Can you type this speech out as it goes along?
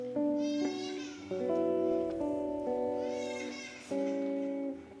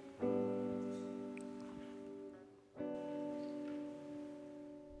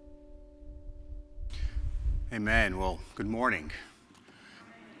Amen. Well, good morning.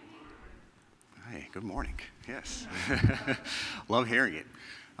 Hey, good morning. Yes. Love hearing it.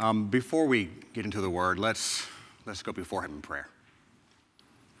 Before we get into the word, let's go before him in prayer.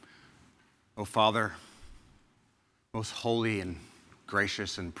 Oh, Father, most holy and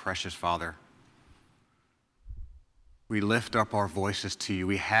gracious and precious Father, we lift up our voices to you.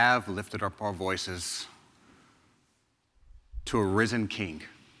 We have lifted up our voices to a risen King,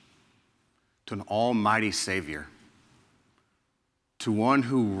 to an almighty Savior, to one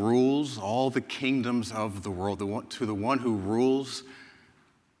who rules all the kingdoms of the world, to the one who rules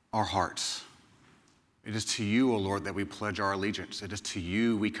our hearts. It is to you, O Lord, that we pledge our allegiance. It is to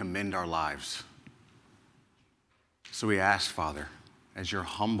you we commend our lives. So we ask, Father, as your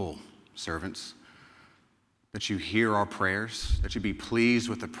humble servants, that you hear our prayers, that you be pleased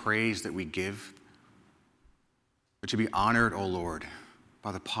with the praise that we give, that you be honored, O Lord,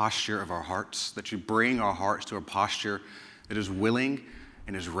 by the posture of our hearts, that you bring our hearts to a posture that is willing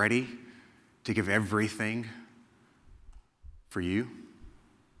and is ready to give everything for you.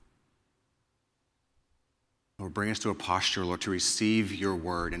 Lord, bring us to a posture, Lord, to receive your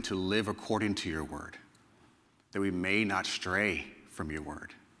word and to live according to your word, that we may not stray from your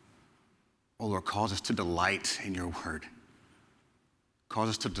word. Oh, Lord, cause us to delight in your word. Cause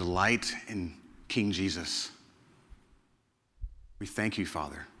us to delight in King Jesus. We thank you,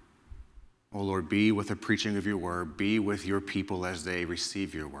 Father. Oh, Lord, be with the preaching of your word. Be with your people as they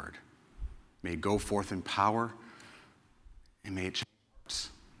receive your word. May it go forth in power, and may it change hearts.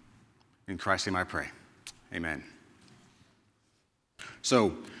 In Christ's name I pray. Amen.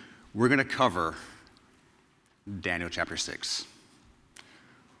 So, we're going to cover Daniel chapter 6.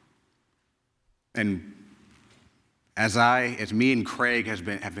 And as me and Craig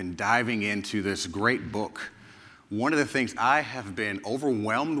have been diving into this great book, one of the things I have been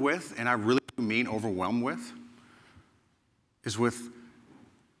overwhelmed with, and I really do mean overwhelmed with, is with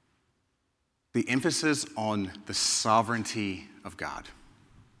the emphasis on the sovereignty of God.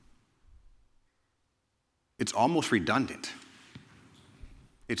 It's almost redundant.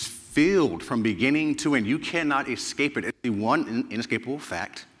 It's filled from beginning to end. You cannot escape it. It's the one inescapable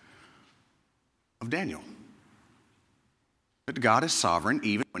fact of Daniel. That God is sovereign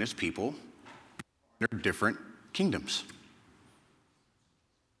even when his people are different kingdoms.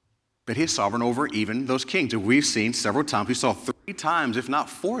 That he is sovereign over even those kings. And we've seen several times, we saw 3 times, if not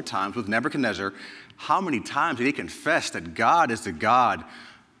 4 times with Nebuchadnezzar, how many times did he confess that God is the God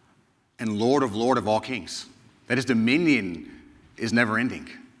and Lord of all kings? That his dominion is never ending.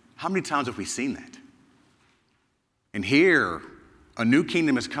 How many times have we seen that? And here, a new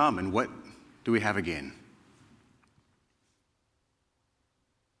kingdom has come, and what do we have again?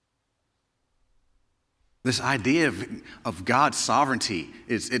 This idea of God's sovereignty,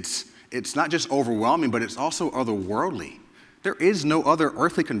 it's not just overwhelming, but it's also otherworldly. There is no other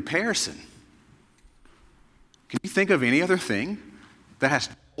earthly comparison. Can you think of any other thing that has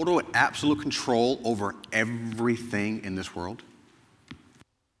total and absolute control over everything in this world?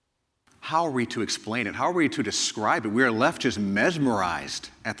 How are we to explain it? How are we to describe it? We are left just mesmerized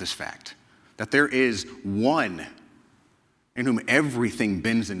at this fact that there is one in whom everything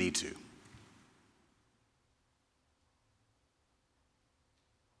bends the knee to.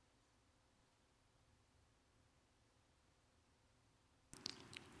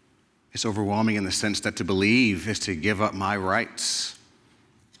 It's overwhelming in the sense that to believe is to give up my rights.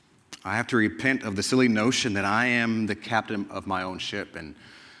 I have to repent of the silly notion that I am the captain of my own ship and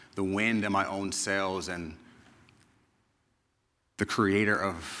the wind in my own sails and the creator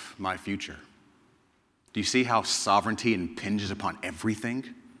of my future. Do you see how sovereignty impinges upon everything?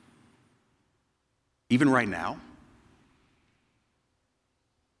 Even right now?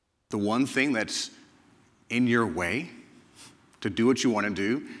 The one thing that's in your way to do what you want to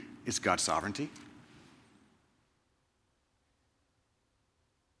do is God's sovereignty.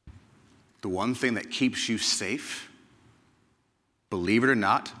 The one thing that keeps you safe, believe it or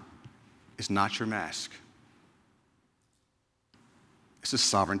not, is not your mask. It's the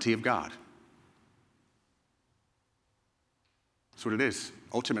sovereignty of God. That's what it is,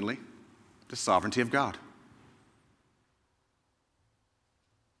 ultimately, the sovereignty of God.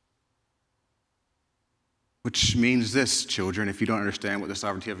 Which means this, children, if you don't understand what the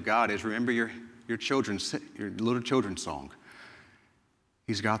sovereignty of God is, remember your little children's song.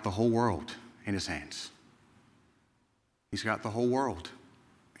 He's got the whole world in his hands. He's got the whole world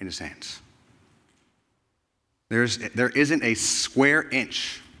in his hands. There isn't a square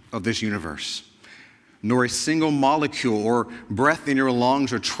inch of this universe, nor a single molecule or breath in your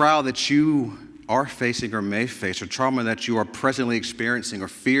lungs or trial that you are facing or may face, or trauma that you are presently experiencing, or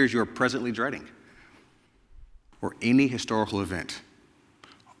fears you are presently dreading. or any historical event.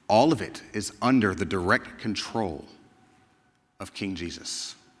 All of it is under the direct control of King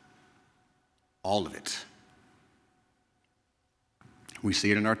Jesus. All of it. We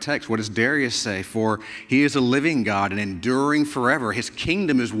see it in our text. What does Darius say? For he is a living God and enduring forever. His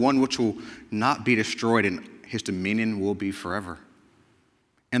kingdom is one which will not be destroyed, and his dominion will be forever.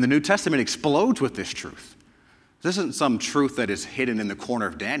 And the New Testament explodes with this truth. This isn't some truth that is hidden in the corner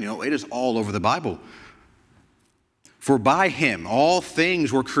of Daniel. It is all over the Bible. For by him all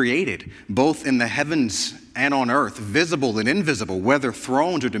things were created, both in the heavens and on earth, visible and invisible, whether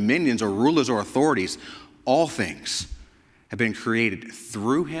thrones or dominions or rulers or authorities. All things have been created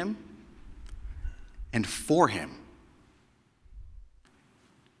through him and for him.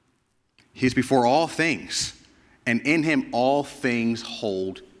 He is before all things, and in him all things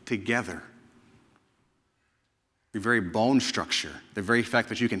hold together. Your very bone structure, the very fact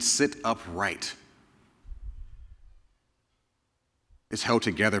that you can sit upright, is held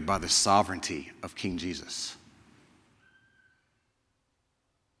together by the sovereignty of King Jesus.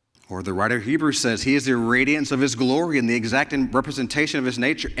 Or the writer of Hebrews says, he is the radiance of his glory and the exact representation of his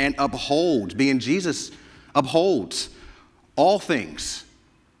nature, and upholds, being Jesus, upholds all things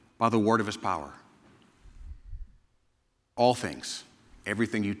by the word of his power. All things.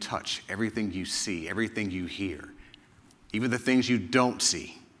 Everything you touch, everything you see, everything you hear, even the things you don't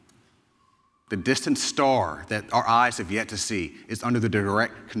see. The distant star that our eyes have yet to see is under the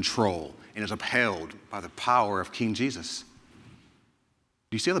direct control and is upheld by the power of King Jesus.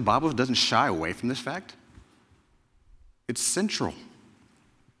 Do you see how the Bible doesn't shy away from this fact? It's central.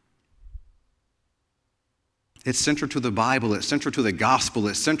 It's central to the Bible. It's central to the gospel.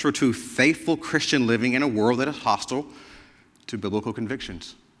 It's central to faithful Christian living in a world that is hostile to biblical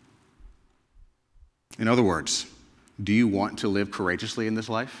convictions. In other words, do you want to live courageously in this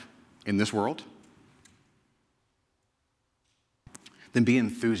life, in this world? Then be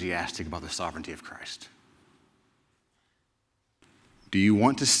enthusiastic about the sovereignty of Christ. Do you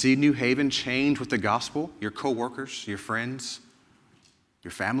want to see New Haven change with the gospel? Your coworkers, your friends,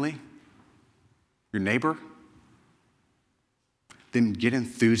 your family, your neighbor? Then get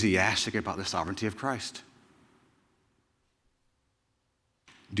enthusiastic about the sovereignty of Christ.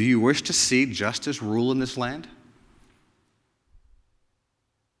 Do you wish to see justice rule in this land?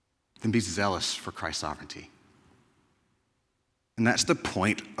 Then be zealous for Christ's sovereignty. And that's the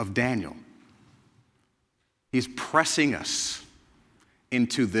point of Daniel. He's pressing us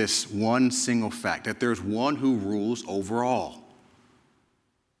into this one single fact, that there's one who rules over all,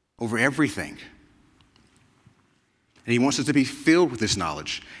 over everything. And he wants us to be filled with this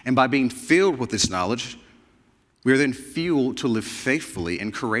knowledge. And by being filled with this knowledge, we are then fueled to live faithfully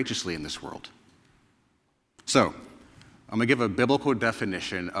and courageously in this world. So, I'm going to give a biblical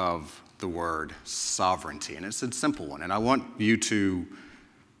definition of the word sovereignty, and it's a simple one. And I want you to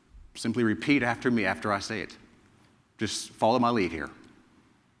simply repeat after me after I say it. Just follow my lead here.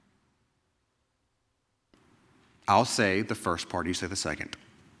 I'll say the first part, you say the second.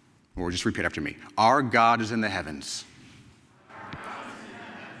 Or just repeat after me. Our God is in the heavens.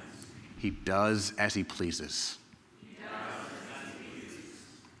 He does as he pleases.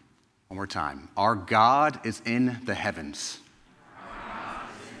 One more time. Our God is in the heavens.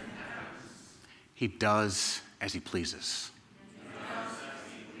 He does as he pleases.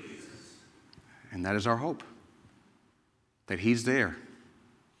 And that is our hope. That he's there.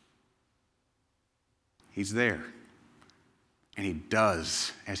 He's there. And he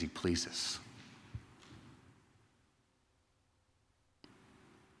does as he pleases.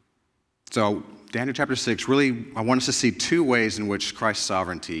 So, Daniel chapter 6, really, I want us to see two ways in which Christ's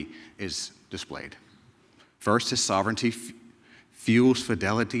sovereignty is displayed. First, his sovereignty fuels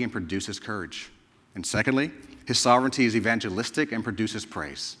fidelity and produces courage. And secondly, his sovereignty is evangelistic and produces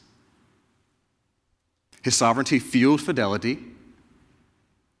praise. His sovereignty fuels fidelity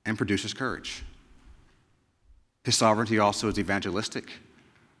and produces courage. His sovereignty also is evangelistic,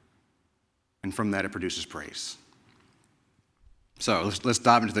 and from that it produces praise. So let's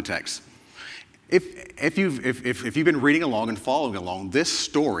dive into the text. If you've been reading along and following along, this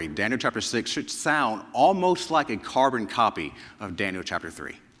story, Daniel chapter 6, should sound almost like a carbon copy of Daniel chapter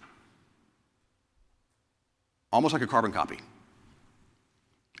 3. Almost like a carbon copy.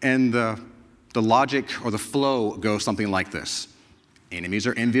 And the logic or the flow goes something like this. Enemies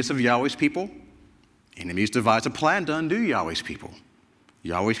are envious of Yahweh's people. Enemies devise a plan to undo Yahweh's people.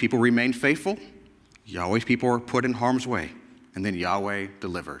 Yahweh's people remain faithful. Yahweh's people are put in harm's way. And then Yahweh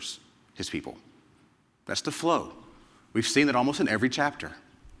delivers his people. That's the flow. We've seen it almost in every chapter.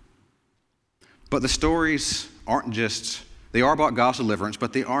 But the stories aren't just, they are about God's deliverance,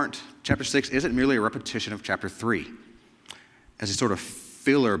 but they aren't chapter 6 isn't merely a repetition of chapter 3 as a sort of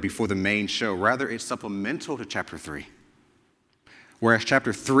filler before the main show. Rather, it's supplemental to chapter 3. Whereas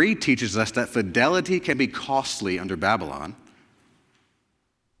chapter 3 teaches us that fidelity can be costly under Babylon.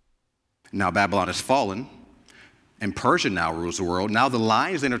 Now Babylon has fallen, and Persia now rules the world. Now the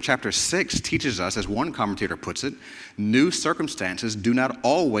lion's den of chapter 6 teaches us, as one commentator puts it, new circumstances do not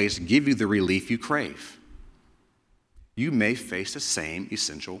always give you the relief you crave. You may face the same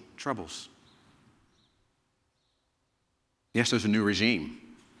essential troubles. Yes, there's a new regime,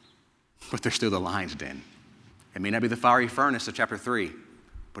 but there's still the lion's den. It may not be the fiery furnace of chapter 3,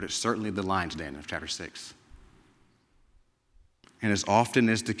 but it's certainly the lion's den of chapter 6. And as often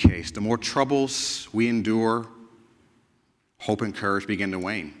is the case, the more troubles we endure, hope and courage begin to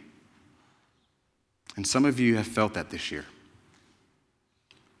wane. And some of you have felt that this year.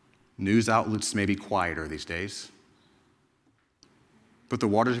 News outlets may be quieter these days, but the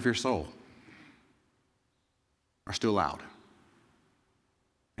waters of your soul are still loud.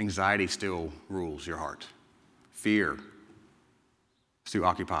 Anxiety still rules your heart. Fear still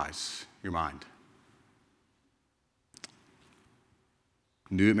occupies your mind.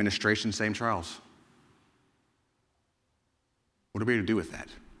 New administration, same trials. What are we to do with that?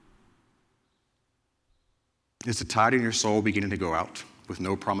 Is the tide in your soul beginning to go out with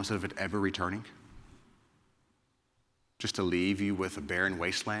no promise of it ever returning? Just to leave you with a barren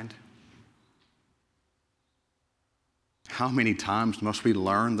wasteland? How many times must we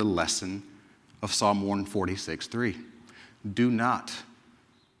learn the lesson of Psalm 146:3? Do not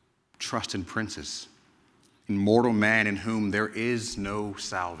trust in princes, in mortal man in whom there is no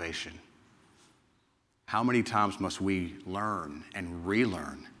salvation. How many times must we learn and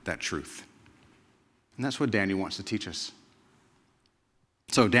relearn that truth? And that's what Daniel wants to teach us.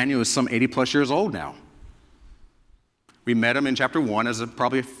 So Daniel is some 80 plus years old now. We met him in chapter 1 as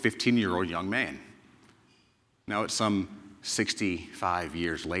probably a 15-year-old young man. Now it's some 65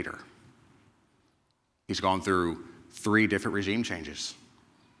 years later. He's gone through 3 different regime changes.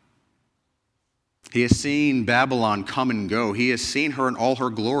 He has seen Babylon come and go. He has seen her in all her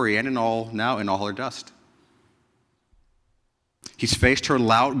glory and now in all her dust. He's faced her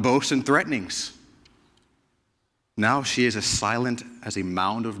loud boasts and threatenings. Now she is as silent as a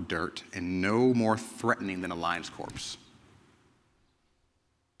mound of dirt and no more threatening than a lion's corpse.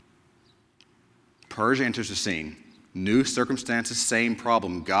 Persia enters the scene. New circumstances, same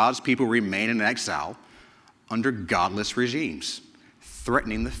problem. God's people remain in exile under godless regimes,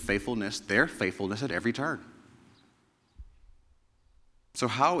 threatening their faithfulness at every turn. So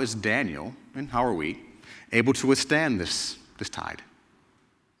how is Daniel, and how are we, able to withstand this tide?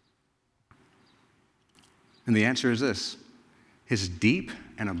 And the answer is this: his deep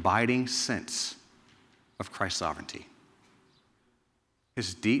and abiding sense of Christ's sovereignty.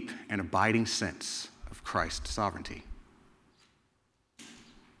 His deep and abiding sense of Christ's sovereignty.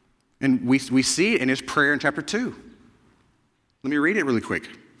 And we see it in his prayer in chapter 2. Let me read it really quick.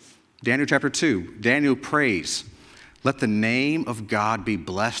 Daniel chapter 2. Daniel prays, "Let the name of God be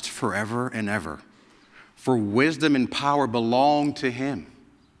blessed forever and ever, for wisdom and power belong to him.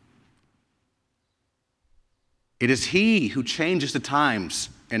 It is he who changes the times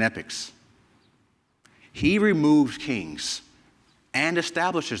and epochs. He removes kings and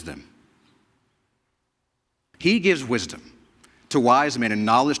establishes them. He gives wisdom to wise men and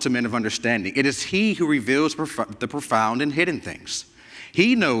knowledge to men of understanding. It is he who reveals the profound and hidden things.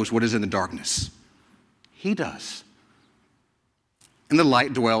 He knows what is in the darkness. He does. And the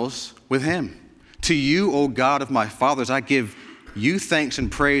light dwells with him. To you, O God of my fathers, I give you thanks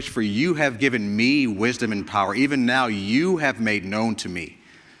and praise, for you have given me wisdom and power. Even now you have made known to me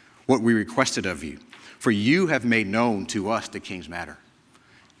what we requested of you, for you have made known to us the king's matter."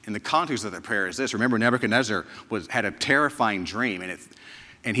 And the context of that prayer is this. Remember, Nebuchadnezzar had a terrifying dream,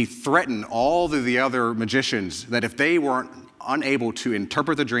 and he threatened all of the other magicians that if they weren't unable to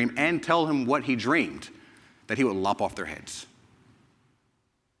interpret the dream and tell him what he dreamed, that he would lop off their heads.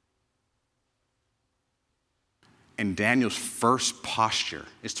 And Daniel's first posture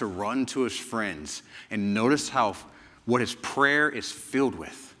is to run to his friends and notice what his prayer is filled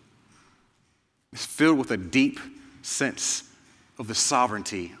with. It's filled with a deep sense of the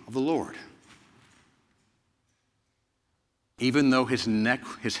sovereignty of the Lord. Even though his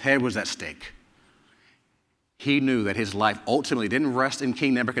head was at stake, he knew that his life ultimately didn't rest in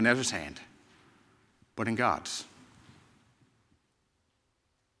King Nebuchadnezzar's hand, but in God's.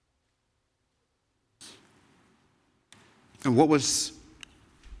 And what was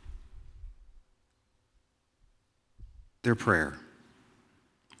their prayer?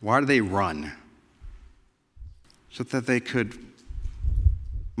 Why did they run? So that they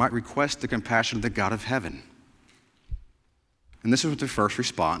might request the compassion of the God of heaven. And this was their first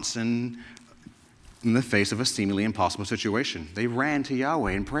response in the face of a seemingly impossible situation. They ran to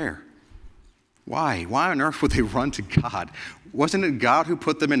Yahweh in prayer. Why? Why on earth would they run to God? Wasn't it God who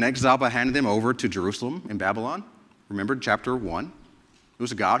put them in exile by handing them over to Jerusalem in Babylon? Remember chapter 1? It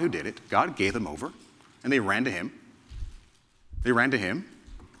was God who did it. God gave them over, and they ran to him. They ran to him,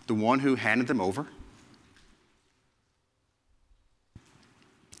 the one who handed them over.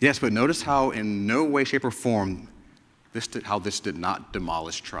 Yes, but notice how in no way, shape, or form this did not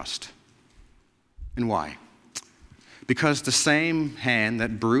demolish trust. And why? Because the same hand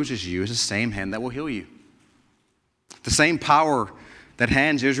that bruises you is the same hand that will heal you. The same power that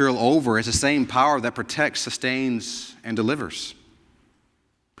hands Israel over is the same power that protects, sustains, and delivers.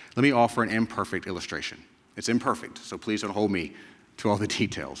 Let me offer an imperfect illustration. It's imperfect, so please don't hold me to all the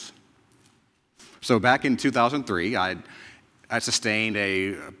details. So back in 2003, I sustained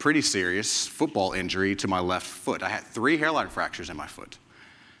a pretty serious football injury to my left foot. I had 3 hairline fractures in my foot.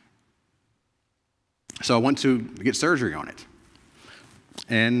 So I went to get surgery on it.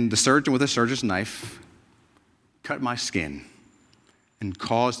 And the surgeon with a surgeon's knife cut my skin and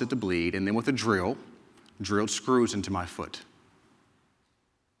caused it to bleed, and then with a drill, drilled screws into my foot.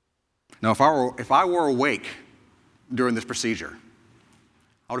 Now, if I were awake during this procedure,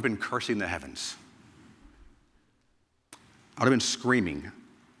 I would have been cursing the heavens. I would have been screaming.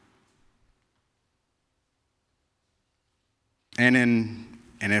 And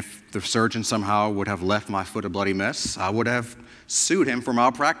if the surgeon somehow would have left my foot a bloody mess, I would have sued him for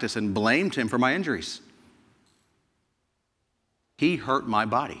malpractice and blamed him for my injuries. He hurt my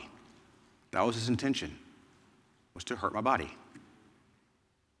body. That was his intention, was to hurt my body.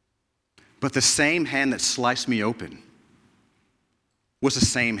 But the same hand that sliced me open was the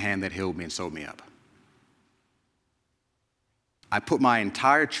same hand that healed me and sewed me up. I put my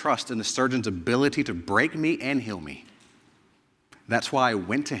entire trust in the surgeon's ability to break me and heal me. That's why I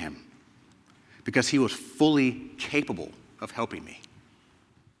went to him, because he was fully capable of helping me.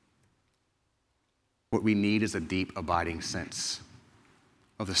 What we need is a deep, abiding sense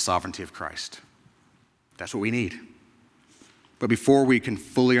of the sovereignty of Christ. That's what we need. But before we can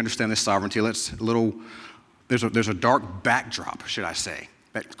fully understand this sovereignty, there's a dark backdrop, should I say,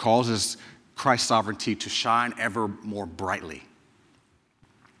 that causes Christ's sovereignty to shine ever more brightly.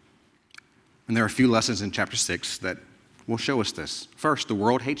 And there are a few lessons in chapter 6 that will show us this. First, the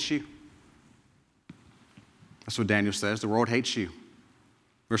world hates you. That's what Daniel says. The world hates you.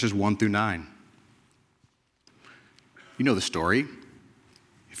 Verses 1 through 9. You know the story,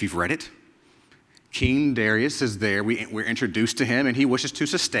 if you've read it. King Darius is there. We're introduced to him, and he wishes to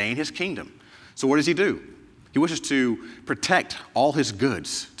sustain his kingdom. So what does he do? He wishes to protect all his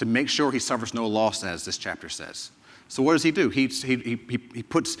goods, to make sure he suffers no loss, as this chapter says. So what does he do? He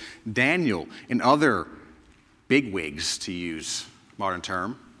puts Daniel and other bigwigs, to use modern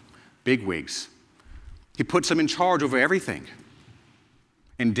term, bigwigs. He puts them in charge over everything.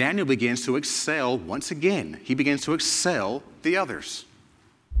 And Daniel begins to excel once again. He begins to excel the others.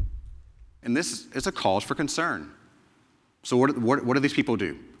 And this is a cause for concern. So what do these people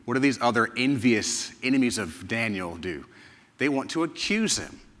do? What do these other envious enemies of Daniel do? They want to accuse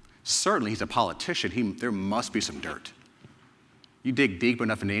him. Certainly, he's a politician. There must be some dirt. You dig deep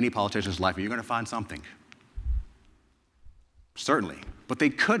enough into any politician's life, and you're going to find something. Certainly. But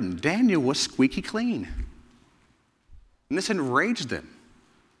they couldn't. Daniel was squeaky clean. And this enraged them.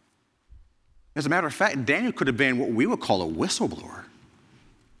 As a matter of fact, Daniel could have been what we would call a whistleblower.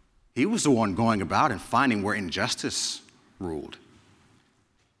 He was the one going about and finding where injustice ruled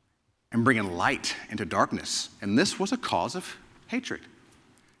and bringing light into darkness. And this was a cause of hatred.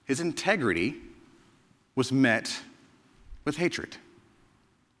 His integrity was met with hatred.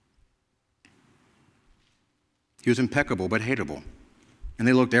 He was impeccable but hateable. And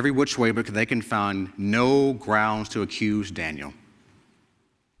they looked every which way, but they can find no grounds to accuse Daniel.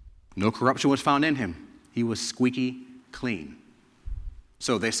 No corruption was found in him. He was squeaky clean.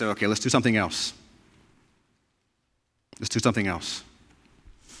 So they said, okay, let's do something else. Let's do something else.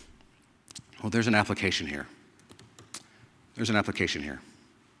 Well, there's an application here. There's an application here.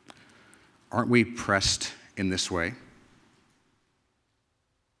 Aren't we pressed in this way?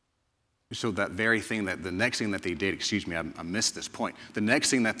 So that very thing the next thing that they did, I missed this point. The next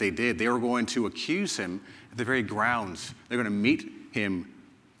thing that they did, they were going to accuse him at the very grounds. They're going to meet him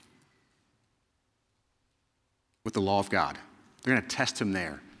with the law of God. They're going to test him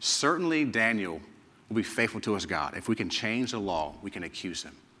there. Certainly Daniel will be faithful to his God. If we can change the law, we can accuse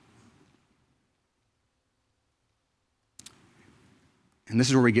him. And this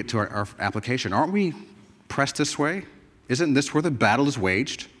is where we get to our application. Aren't we pressed this way Isn't this where the battle is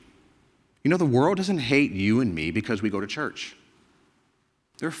waged? You know, the world doesn't hate you and me because we go to church.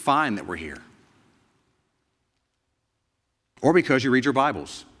 They're fine that we're here. Or because you read your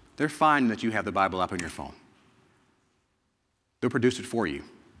Bibles. They're fine that you have the Bible app on your phone. They'll produce it for you.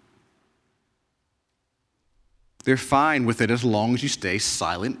 They're fine with it as long as you stay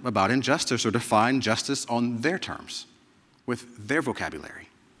silent about injustice or define justice on their terms, with their vocabulary.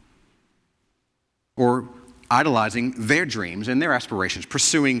 Or idolizing their dreams and their aspirations,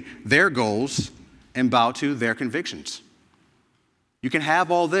 pursuing their goals, and bow to their convictions. You can have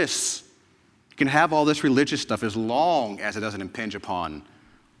all this. You can have all this religious stuff as long as it doesn't impinge upon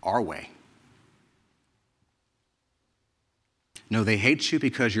our way. No, they hate you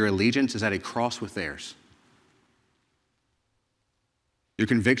because your allegiance is at a cross with theirs. Your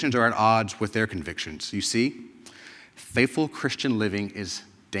convictions are at odds with their convictions. You see, faithful Christian living is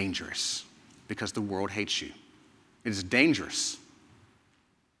dangerous because the world hates you. It is dangerous.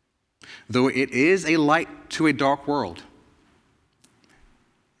 Though it is a light to a dark world,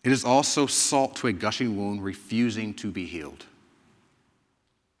 it is also salt to a gushing wound refusing to be healed.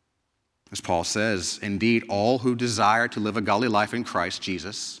 As Paul says, indeed, all who desire to live a godly life in Christ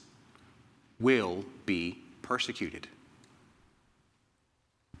Jesus will be persecuted.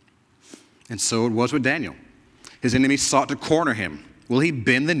 And so it was with Daniel. His enemies sought to corner him. Will he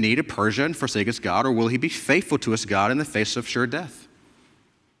bend the knee to Persia and forsake his God, or will he be faithful to his God in the face of sure death?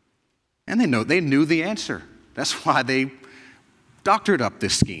 And they knew the answer. That's why they doctored up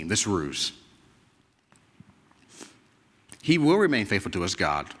this scheme, this ruse. He will remain faithful to his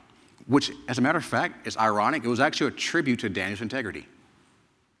God, which, as a matter of fact, is ironic. It was actually a tribute to Daniel's integrity.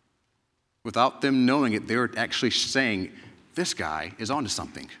 Without them knowing it, they were actually saying, this guy is onto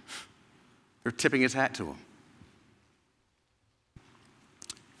something. They're tipping his hat to him.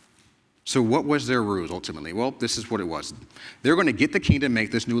 So what was their ruse ultimately? Well, this is what it was. They're going to get the king to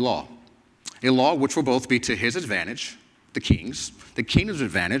make this new law, a law which will both be to his advantage, the kingdom's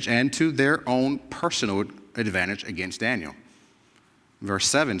advantage, and to their own personal advantage against Daniel. Verse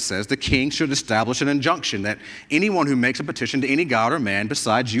 7 says, the king should establish an injunction that anyone who makes a petition to any god or man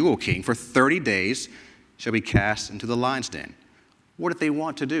besides you, O king, for 30 days shall be cast into the lion's den. What did they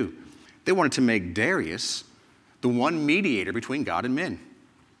want to do? They wanted to make Darius the one mediator between God and men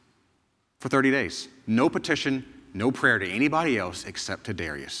for 30 days. No petition, no prayer to anybody else except to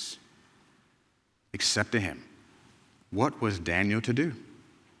Darius, except to him. What was Daniel to do?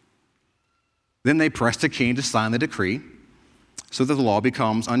 Then they pressed the king to sign the decree so that the law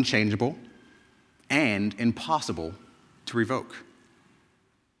becomes unchangeable and impossible to revoke.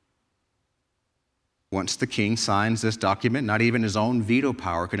 Once the king signs this document, not even his own veto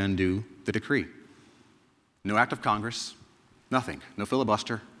power can undo the decree. No act of Congress, nothing. No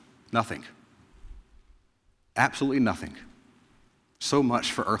filibuster, nothing. Absolutely nothing. So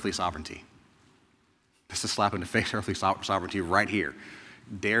much for earthly sovereignty. This is a slap in the face of earthly sovereignty right here.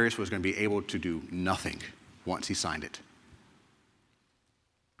 Darius was going to be able to do nothing once he signed it.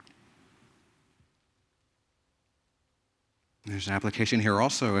 There's an application here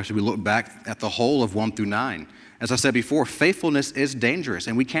also as we look back at the whole of 1 through 9. As I said before, faithfulness is dangerous,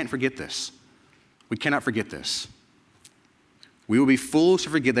 and we can't forget this. We cannot forget this. We will be fools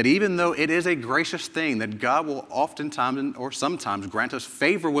to forget that even though it is a gracious thing that God will oftentimes or sometimes grant us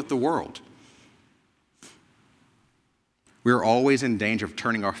favor with the world, we are always in danger of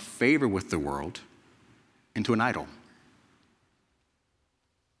turning our favor with the world into an idol.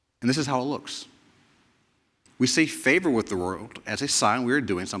 And this is how it looks. We see favor with the world as a sign we are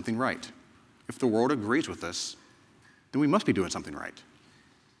doing something right. If the world agrees with us, then we must be doing something right.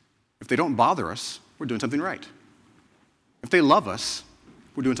 If they don't bother us, we're doing something right. If they love us,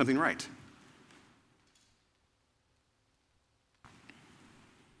 we're doing something right.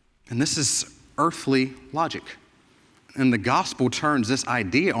 And this is earthly logic. And the gospel turns this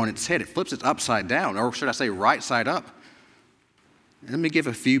idea on its head. It flips it upside down, or should I say right side up. Let me give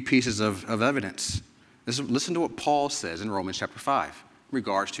a few pieces of evidence. Listen to what Paul says in Romans chapter 5 in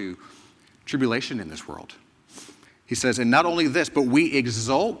regards to tribulation in this world. He says, and not only this, but we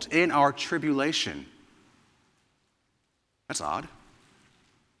exult in our tribulation. That's odd.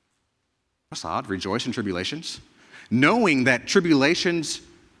 That's odd. Rejoice in tribulations. Knowing that tribulations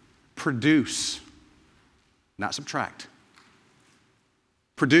produce, not subtract,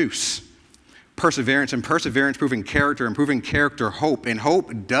 produce perseverance, and perseverance proving character, and proving character hope, and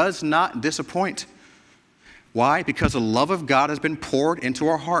hope does not disappoint. Why? Because the love of God has been poured into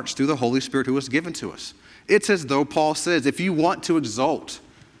our hearts through the Holy Spirit who was given to us. It's as though Paul says, if you want to exult,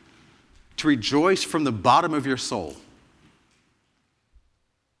 to rejoice from the bottom of your soul,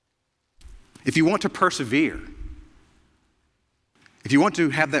 if you want to persevere, if you want to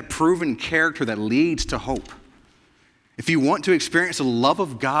have that proven character that leads to hope, if you want to experience the love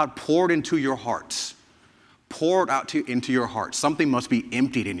of God poured into your hearts, poured out into your hearts, something must be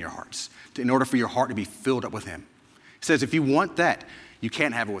emptied in your hearts in order for your heart to be filled up with him. He says if you want that, you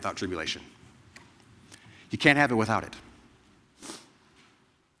can't have it without tribulation. You can't have it without it.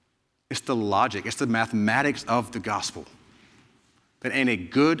 It's the logic, it's the mathematics of the gospel. That in a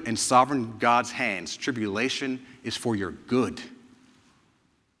good and sovereign God's hands, tribulation is for your good.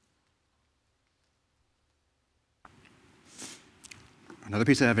 Another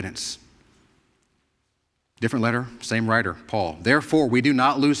piece of evidence. Different letter, same writer, Paul. Therefore, we do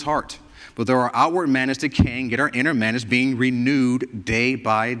not lose heart, but though our outward man is decaying, yet our inner man is being renewed day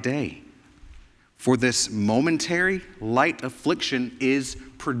by day. For this momentary light affliction is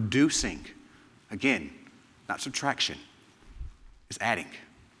producing. Again, not subtraction, it's adding.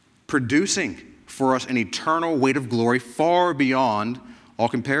 Producing for us an eternal weight of glory far beyond all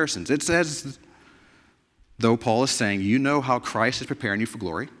comparisons. It says, though Paul is saying, you know how Christ is preparing you for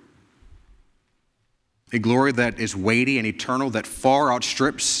glory. A glory that is weighty and eternal, that far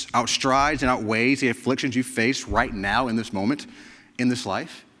outstrides and outweighs the afflictions you face right now in this moment, in this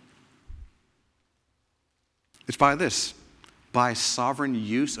life. It's by sovereign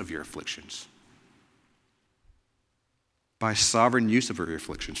use of your afflictions. By sovereign use of your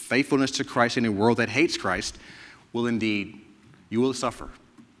afflictions. Faithfulness to Christ in a world that hates Christ will indeed, you will suffer.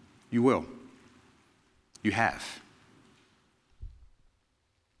 You will. You have.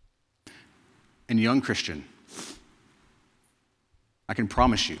 And young Christian, I can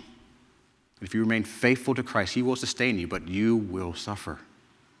promise you that if you remain faithful to Christ, he will sustain you, but you will suffer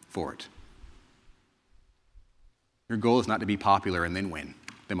for it. Your goal is not to be popular and then win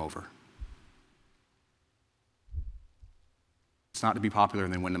them over. It's not to be popular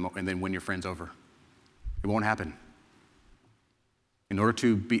and then win your friends over. It won't happen. In order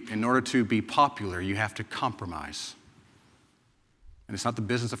to be popular, you have to compromise. And it's not the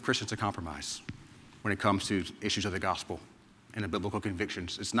business of Christians to compromise when it comes to issues of the gospel and the biblical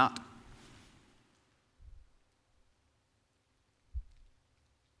convictions. It's not.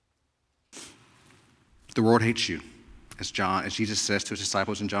 The world hates you, as Jesus says to his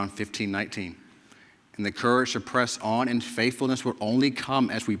disciples in John 15:19. And the courage to press on in faithfulness will only come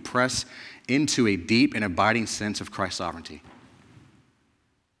as we press into a deep and abiding sense of Christ's sovereignty.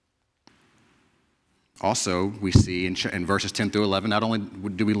 Also, we see in verses 10 through 11, not only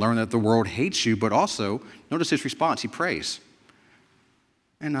do we learn that the world hates you, but also, notice his response. He prays.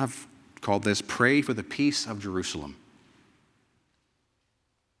 And I've called this, pray for the peace of Jerusalem.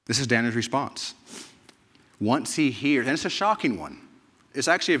 This is Daniel's response. Once he hears, and it's a shocking one. It's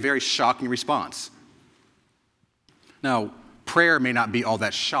actually a very shocking response. Now, prayer may not be all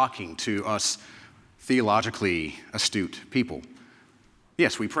that shocking to us theologically astute people.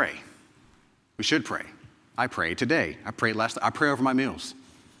 Yes, we pray. We should pray. I prayed today. I prayed last night. I pray over my meals.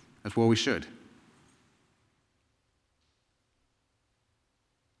 That's what we should.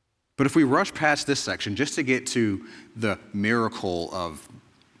 But if we rush past this section just to get to the miracle of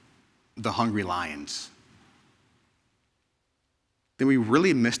the hungry lions, then we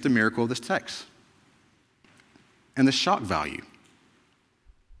really miss the miracle of this text and the shock value.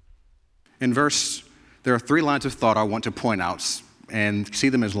 There are 3 lines of thought I want to point out and see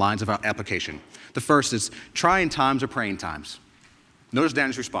them as lines of application. The first is trying times or praying times. Notice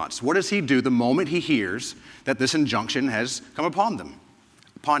Daniel's response. What does he do the moment he hears that this injunction has come upon them?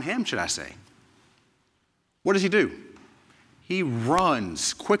 Upon him, should I say. What does he do? He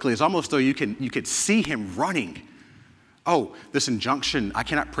runs quickly. It's almost though you could see him running. Oh, this injunction, I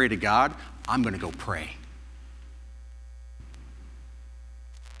cannot pray to God. I'm going to go pray.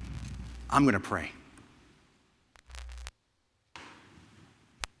 I'm going to pray.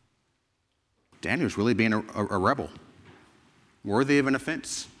 Daniel's really being a rebel, worthy of an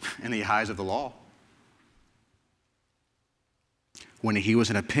offense in the eyes of the law. When he was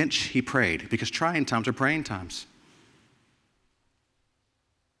in a pinch, he prayed, because trying times are praying times.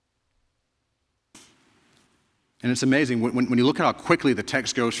 And it's amazing when you look at how quickly the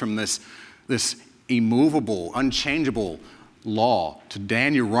text goes from this immovable, unchangeable law to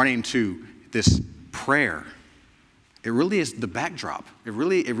Daniel running to this prayer. It really is the backdrop. It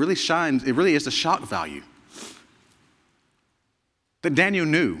really shines. It really is the shock value. That Daniel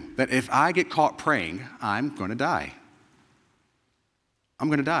knew that if I get caught praying, I'm going to die. I'm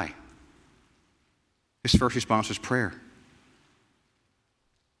going to die. His first response was prayer.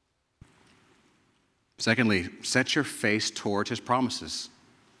 Secondly, set your face towards his promises.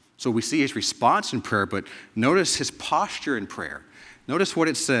 So we see his response in prayer, but notice his posture in prayer. Notice what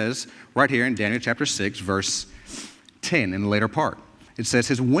it says right here in Daniel chapter 6, verse 10 in the later part. It says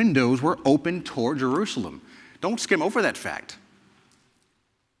his windows were open toward Jerusalem. Don't skim over that fact.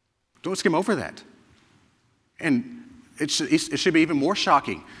 Don't skim over that. And it should be even more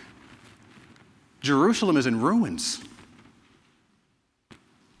shocking. Jerusalem is in ruins.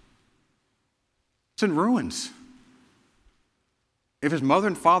 It's in ruins. If his mother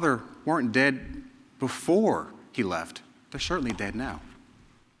and father weren't dead before he left, they're certainly dead now.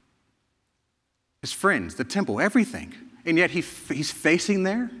 His friends, the temple, everything. And yet he's facing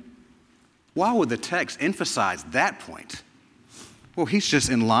there? Why would the text emphasize that point? Well, he's just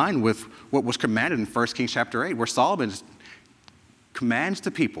in line with what was commanded in 1 Kings chapter 8, where Solomon commands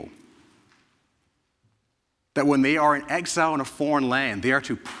the people that when they are in exile in a foreign land, they are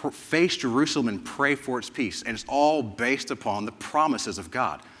to face Jerusalem and pray for its peace. And it's all based upon the promises of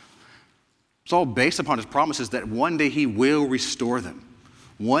God. It's all based upon his promises that one day he will restore them.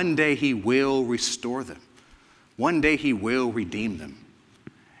 One day he will restore them. One day he will redeem them.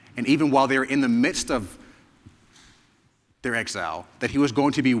 And even while they're in the midst of their exile, that he was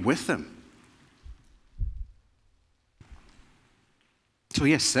going to be with them. So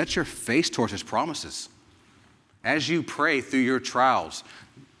yes, set your face towards his promises. As you pray through your trials,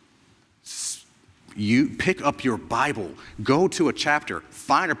 you pick up your Bible, go to a chapter,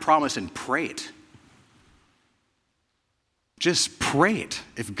 find a promise and pray it. Just pray it.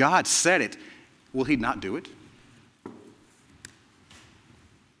 If God said it, will he not do it?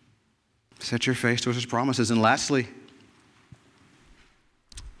 Set your face towards his promises. And lastly,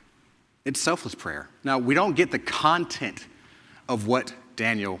 it's selfless prayer. Now, we don't get the content of what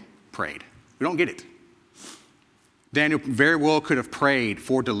Daniel prayed. We don't get it. Daniel very well could have prayed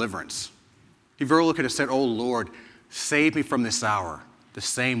for deliverance. He very well could have said, "Oh Lord, save me from this hour," the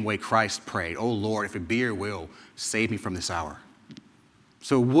same way Christ prayed. "Oh Lord, if it be your will, save me from this hour."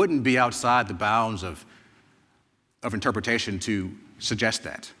 So it wouldn't be outside the bounds of interpretation to suggest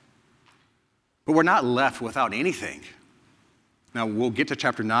that. But we're not left without anything. Now, we'll get to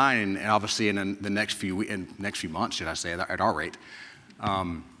chapter 9, and obviously in the next few months, should I say, at our rate.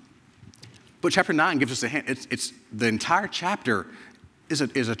 But chapter 9 gives us a hint. It's the entire chapter is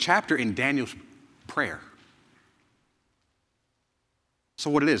a chapter in Daniel's prayer. So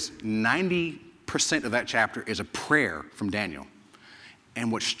what it is, 90% of that chapter is a prayer from Daniel.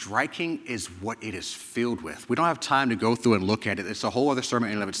 And what's striking is what it is filled with. We don't have time to go through and look at it. It's a whole other sermon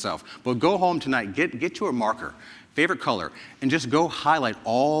in and of itself. But go home tonight, get you a marker, favorite color, and just go highlight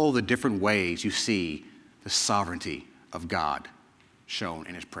all the different ways you see the sovereignty of God shown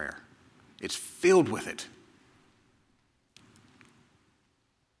in his prayer. It's filled with it.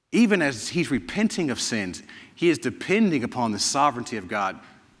 Even as he's repenting of sins, he is depending upon the sovereignty of God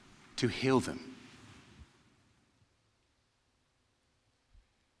to heal them.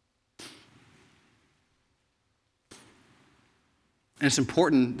 And it's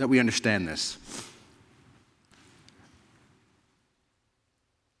important that we understand this.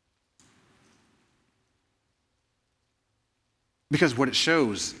 Because what it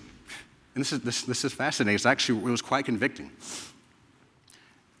shows, and this is fascinating, it was quite convicting.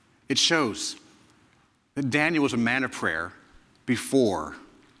 It shows that Daniel was a man of prayer before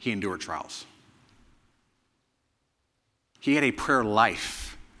he endured trials. He had a prayer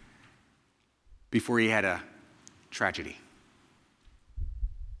life before he had a tragedy.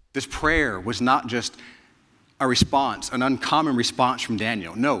 This prayer was not just a response, an uncommon response from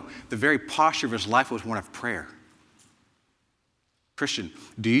Daniel. No, the very posture of his life was one of prayer. Christian,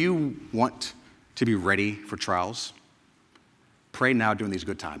 do you want to be ready for trials? Pray now during these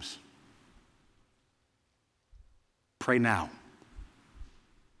good times. Pray now.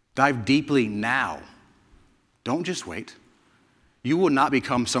 Dive deeply now. Don't just wait. You will not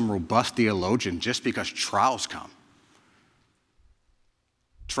become some robust theologian just because trials come.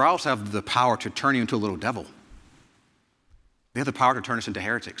 Trials have the power to turn you into a little devil. They have the power to turn us into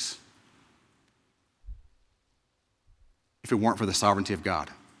heretics. If it weren't for the sovereignty of God.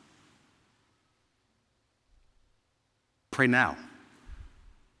 Pray now.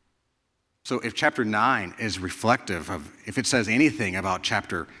 So if chapter 9 is reflective of, if it says anything about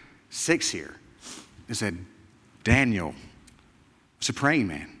chapter 6 here, it said Daniel was a praying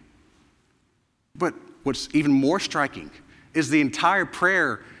man. But what's even more striking is the entire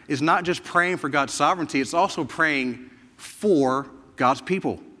prayer is not just praying for God's sovereignty, it's also praying for God's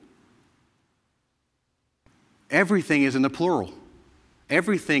people. Everything is in the plural.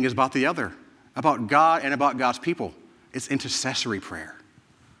 Everything is about the other, about God and about God's people. It's intercessory prayer.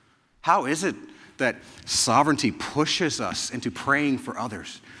 How is it that sovereignty pushes us into praying for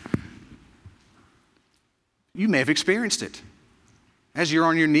others? You may have experienced it. As you're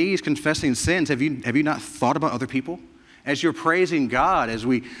on your knees confessing sins, have you not thought about other people? As you're praising God, as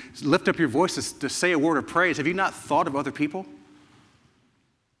we lift up your voices to say a word of praise, have you not thought of other people?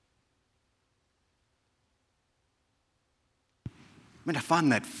 I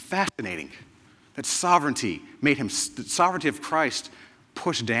find that fascinating. That sovereignty the sovereignty of Christ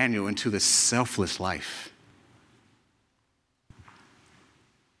pushed Daniel into this selfless life.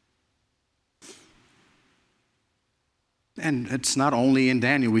 And it's not only in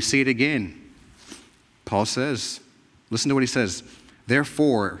Daniel, we see it again. Paul says, listen to what he says,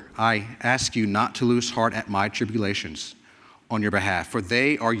 "Therefore, I ask you not to lose heart at my tribulations on your behalf, for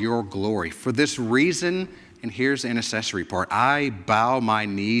they are your glory. For this reason," and here's the intercessory part, "I bow my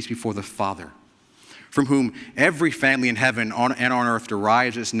knees before the Father, from whom every family in heaven and on earth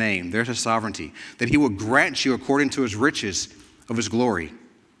derives its name." There's a sovereignty. "That he will grant you according to his riches of his glory."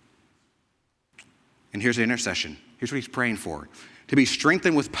 And here's the intercession. Here's what he's praying for. "To be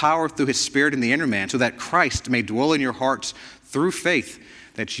strengthened with power through his Spirit in the inner man, so that Christ may dwell in your hearts through faith,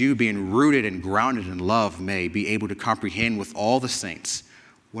 that you, being rooted and grounded in love, may be able to comprehend with all the saints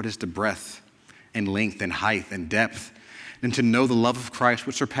what is the breadth and length and height and depth, and to know the love of Christ,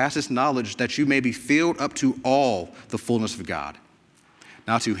 which surpasses knowledge, that you may be filled up to all the fullness of God.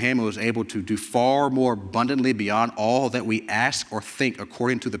 Now to him who is able to do far more abundantly beyond all that we ask or think,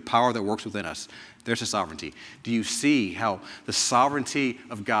 according to the power that works within us." There's a sovereignty. Do you see how the sovereignty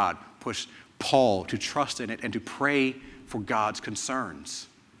of God pushed Paul to trust in it and to pray for God's concerns?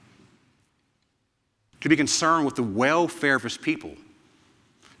 To be concerned with the welfare of his people.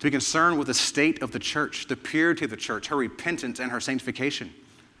 To be concerned with the state of the church, the purity of the church, her repentance and her sanctification.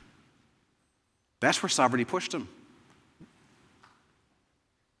 That's where sovereignty pushed him.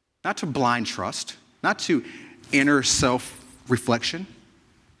 Not to blind trust, not to inner self-reflection.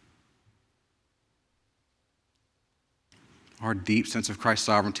 Our deep sense of Christ's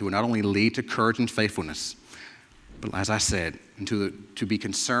sovereignty will not only lead to courage and faithfulness, but as I said, to be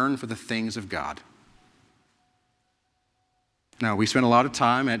concerned for the things of God. Now, we spent a lot of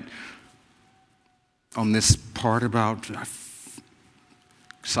time on this part about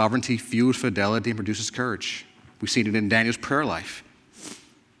sovereignty fuels fidelity and produces courage. We see it in Daniel's prayer life.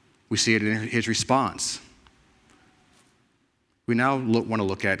 We see it in his response. We now want to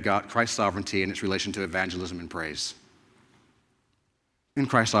look at Christ's sovereignty and its relation to evangelism and praise. And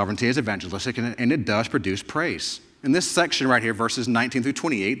Christ's sovereignty is evangelistic, and it does produce praise. In this section right here, verses 19 through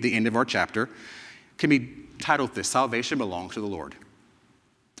 28, the end of our chapter, can be titled this: Salvation belongs to the Lord.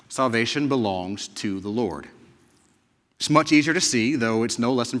 Salvation belongs to the Lord. It's much easier to see, though it's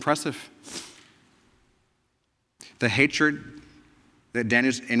no less impressive. The hatred that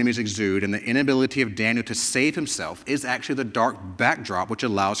Daniel's enemies exude and the inability of Daniel to save himself is actually the dark backdrop which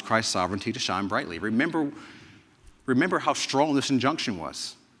allows Christ's sovereignty to shine brightly. Remember how strong this injunction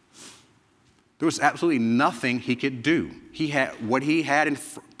was. There was absolutely nothing he could do. What he had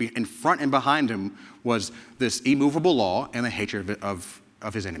in front and behind him was this immovable law and the hatred of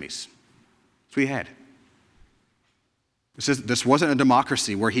his enemies. That's what he had. This wasn't a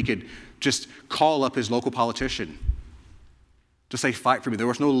democracy where he could just call up his local politician to say, "Fight for me." There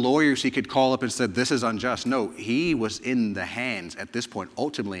was no lawyers he could call up and said, "This is unjust." No, he was in the hands at this point,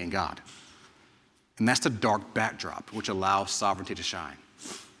 ultimately in God. And that's the dark backdrop which allows sovereignty to shine.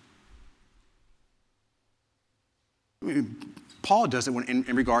 Paul does it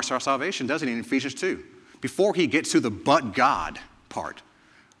in regards to our salvation, doesn't he, in Ephesians 2? Before he gets to the "but God" part.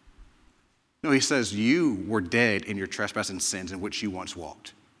 No, he says, "You were dead in your trespass and sins in which you once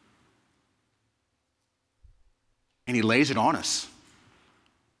walked." And he lays it on us.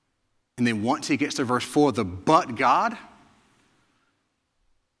 And then once he gets to verse 4, the "but God,"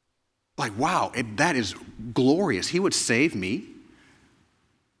 like, wow, that is glorious. He would save me.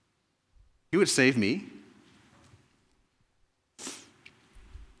 He would save me.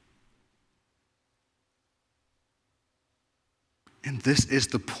 And this is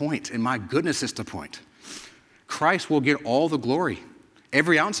the point, and my goodness, it's the point. Christ will get all the glory,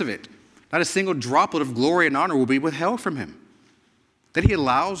 every ounce of it. Not a single droplet of glory and honor will be withheld from him. That he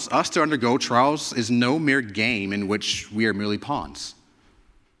allows us to undergo trials is no mere game in which we are merely pawns.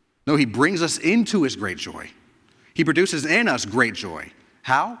 No, he brings us into his great joy. He produces in us great joy.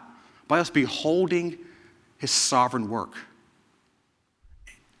 How? By us beholding his sovereign work.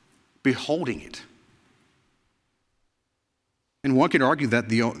 Beholding it. And one could argue that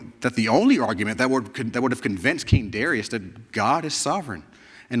the only argument that would have convinced King Darius that God is sovereign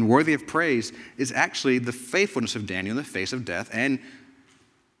and worthy of praise is actually the faithfulness of Daniel in the face of death, and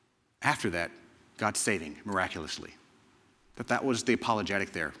after that, God saving miraculously. That was the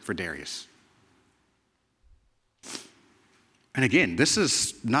apologetic there for Darius. And again, this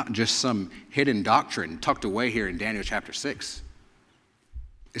is not just some hidden doctrine tucked away here in Daniel chapter 6.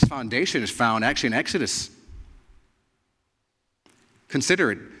 Its foundation is found actually in Exodus.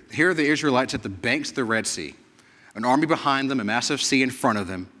 Consider it. Here are the Israelites at the banks of the Red Sea, an army behind them, a massive sea in front of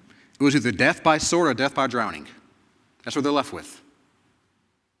them. It was either death by sword or death by drowning. That's what they're left with.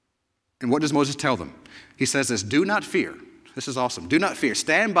 And what does Moses tell them? He says this, do not fear. This is awesome. Do not fear.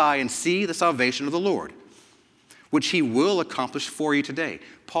 Stand by and see the salvation of the Lord, which he will accomplish for you today.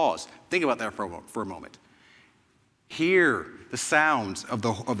 Pause. Think about that for a moment. Hear the sounds of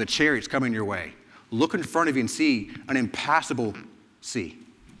the chariots coming your way. Look in front of you and see an impassable sea.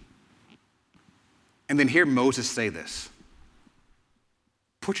 And then hear Moses say this.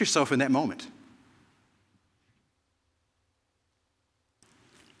 Put yourself in that moment.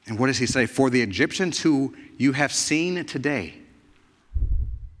 And what does he say? For the Egyptians who you have seen today,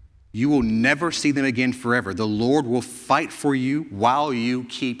 you will never see them again forever. The Lord will fight for you while you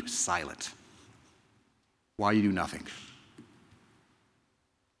keep silent, while you do nothing.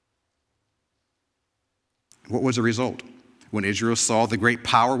 What was the result? When Israel saw the great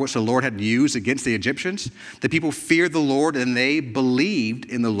power which the Lord had used against the Egyptians, the people feared the Lord and they believed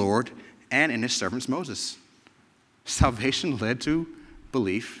in the Lord and in his servant Moses. Salvation led to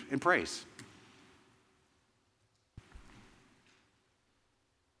belief and praise.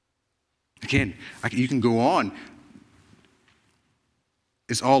 Again, you can go on.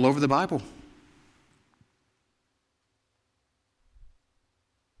 It's all over the Bible.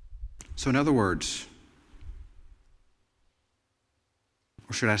 So in other words,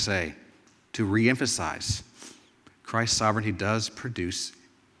 or should I say, to reemphasize, Christ's sovereignty does produce,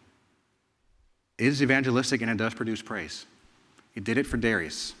 it is evangelistic and it does produce praise. It did it for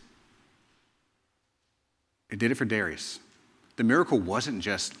Darius. It did it for Darius. The miracle wasn't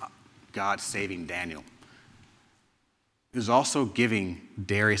just God saving Daniel. It was also giving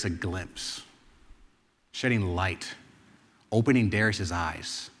Darius a glimpse, shedding light, opening Darius'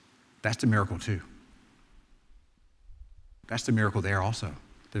 eyes. That's the miracle too. That's the miracle there also.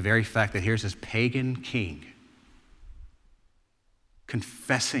 The very fact that here's this pagan king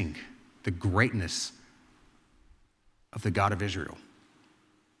confessing the greatness of the God of Israel.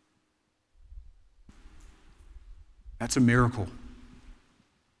 That's a miracle.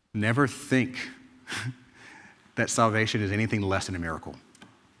 Never think that salvation is anything less than a miracle.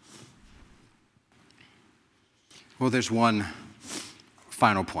 Well, there's one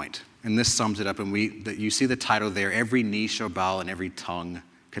final point, and this sums it up, and you see the title there, Every Knee Shall Bow and Every Tongue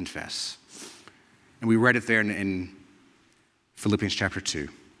Confess. And we read it there in Philippians chapter 2.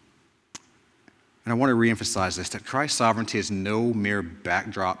 And I want to reemphasize this, that Christ's sovereignty is no mere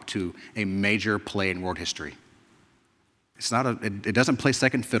backdrop to a major play in world history. It doesn't play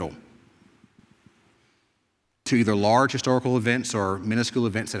second fiddle to either large historical events or minuscule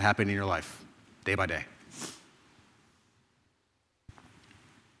events that happen in your life, day by day.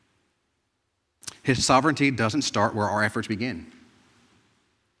 His sovereignty doesn't start where our efforts begin,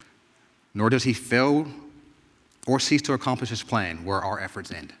 nor does he fail or cease to accomplish his plan where our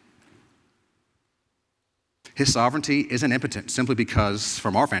efforts end. His sovereignty isn't impotent simply because,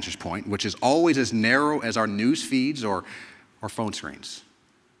 from our vantage point, which is always as narrow as our news feeds or phone screens.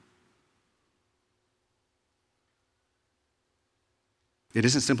 It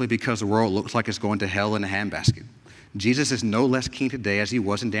isn't simply because the world looks like it's going to hell in a handbasket. Jesus is no less king today as he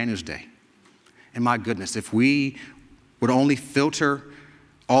was in Daniel's day. And my goodness, if we would only filter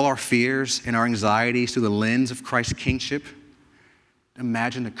all our fears and our anxieties through the lens of Christ's kingship,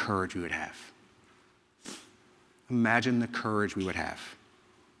 imagine the courage we would have. Imagine the courage we would have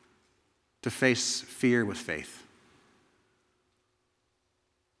to face fear with faith.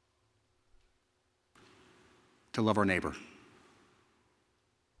 To love our neighbor.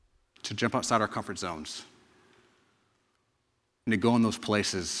 To jump outside our comfort zones. And to go in those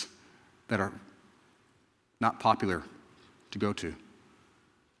places that are not popular to go to.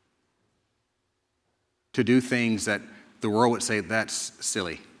 To do things that the world would say, that's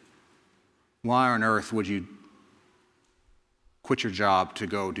silly. Why on earth would you quit your job to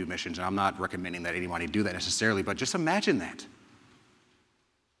go do missions? And I'm not recommending that anybody do that necessarily, but just imagine that.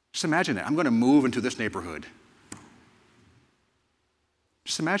 Just imagine that. I'm going to move into this neighborhood.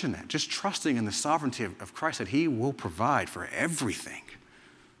 Just imagine that. Just trusting in the sovereignty of Christ that he will provide for everything.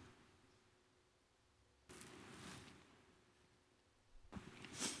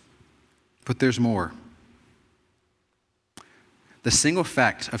 But there's more. The single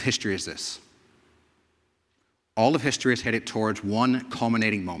fact of history is this. All of history is headed towards one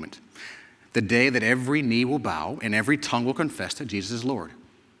culminating moment. The day that every knee will bow and every tongue will confess that Jesus is Lord.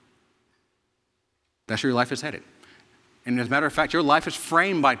 That's where your life is headed. And as a matter of fact, your life is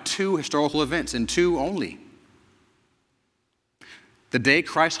framed by two historical events, and two only. The day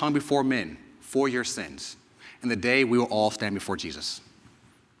Christ hung before men for your sins, and the day we will all stand before Jesus.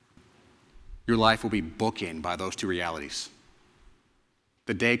 Your life will be bookended by those two realities.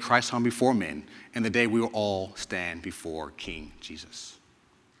 The day Christ hung before men, and the day we will all stand before King Jesus.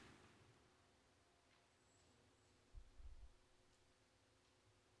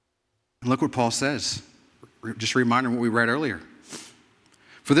 And look what Paul says. Just a reminder of what we read earlier.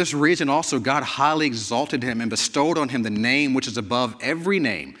 For this reason also God highly exalted him and bestowed on him the name which is above every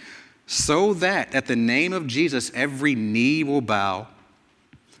name, so that at the name of Jesus every knee will bow,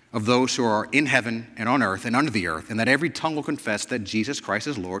 of those who are in heaven and on earth and under the earth, and that every tongue will confess that Jesus Christ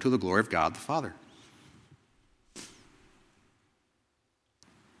is Lord, to the glory of God the Father.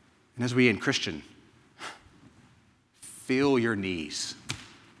 And as we in Christian, feel your knees.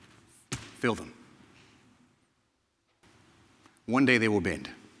 Feel them. One day they will bend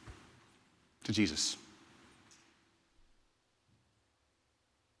to Jesus.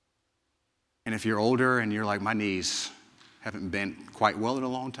 And if you're older and you're like, my knees haven't bent quite well in a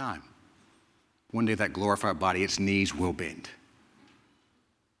long time, one day that glorified body, its knees will bend.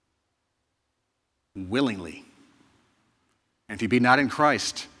 Willingly. And if you be not in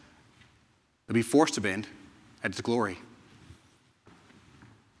Christ, they'll be forced to bend at its glory.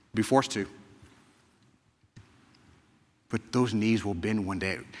 Be forced to. But those knees will bend one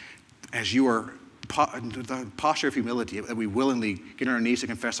day. As you are, the posture of humility, that we willingly get on our knees to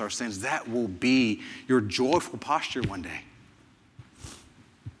confess our sins, that will be your joyful posture one day.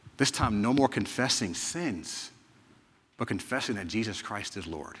 This time, no more confessing sins, but confessing that Jesus Christ is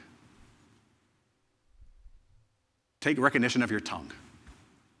Lord. Take recognition of your tongue,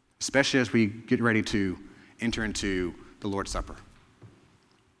 especially as we get ready to enter into the Lord's Supper.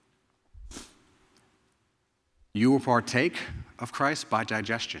 You will partake of Christ by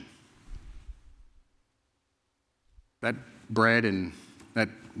digestion. That bread and that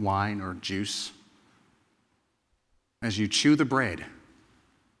wine or juice, as you chew the bread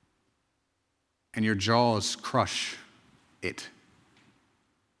and your jaws crush it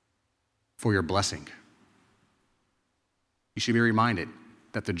for your blessing, you should be reminded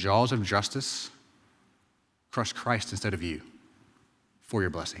that the jaws of justice crush Christ instead of you for your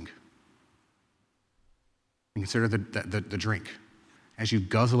blessing. And consider the drink as you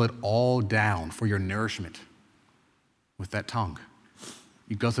guzzle it all down for your nourishment with that tongue.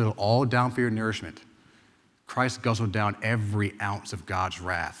 You guzzle it all down for your nourishment. Christ guzzled down every ounce of God's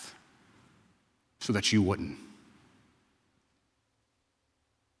wrath so that you wouldn't.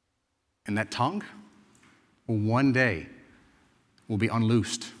 And that tongue will one day be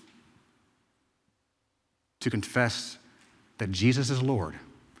unloosed to confess that Jesus is Lord,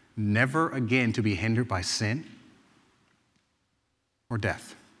 never again to be hindered by sin or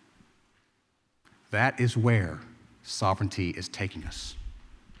death. That is where sovereignty is taking us.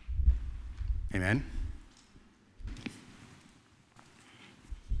 Amen?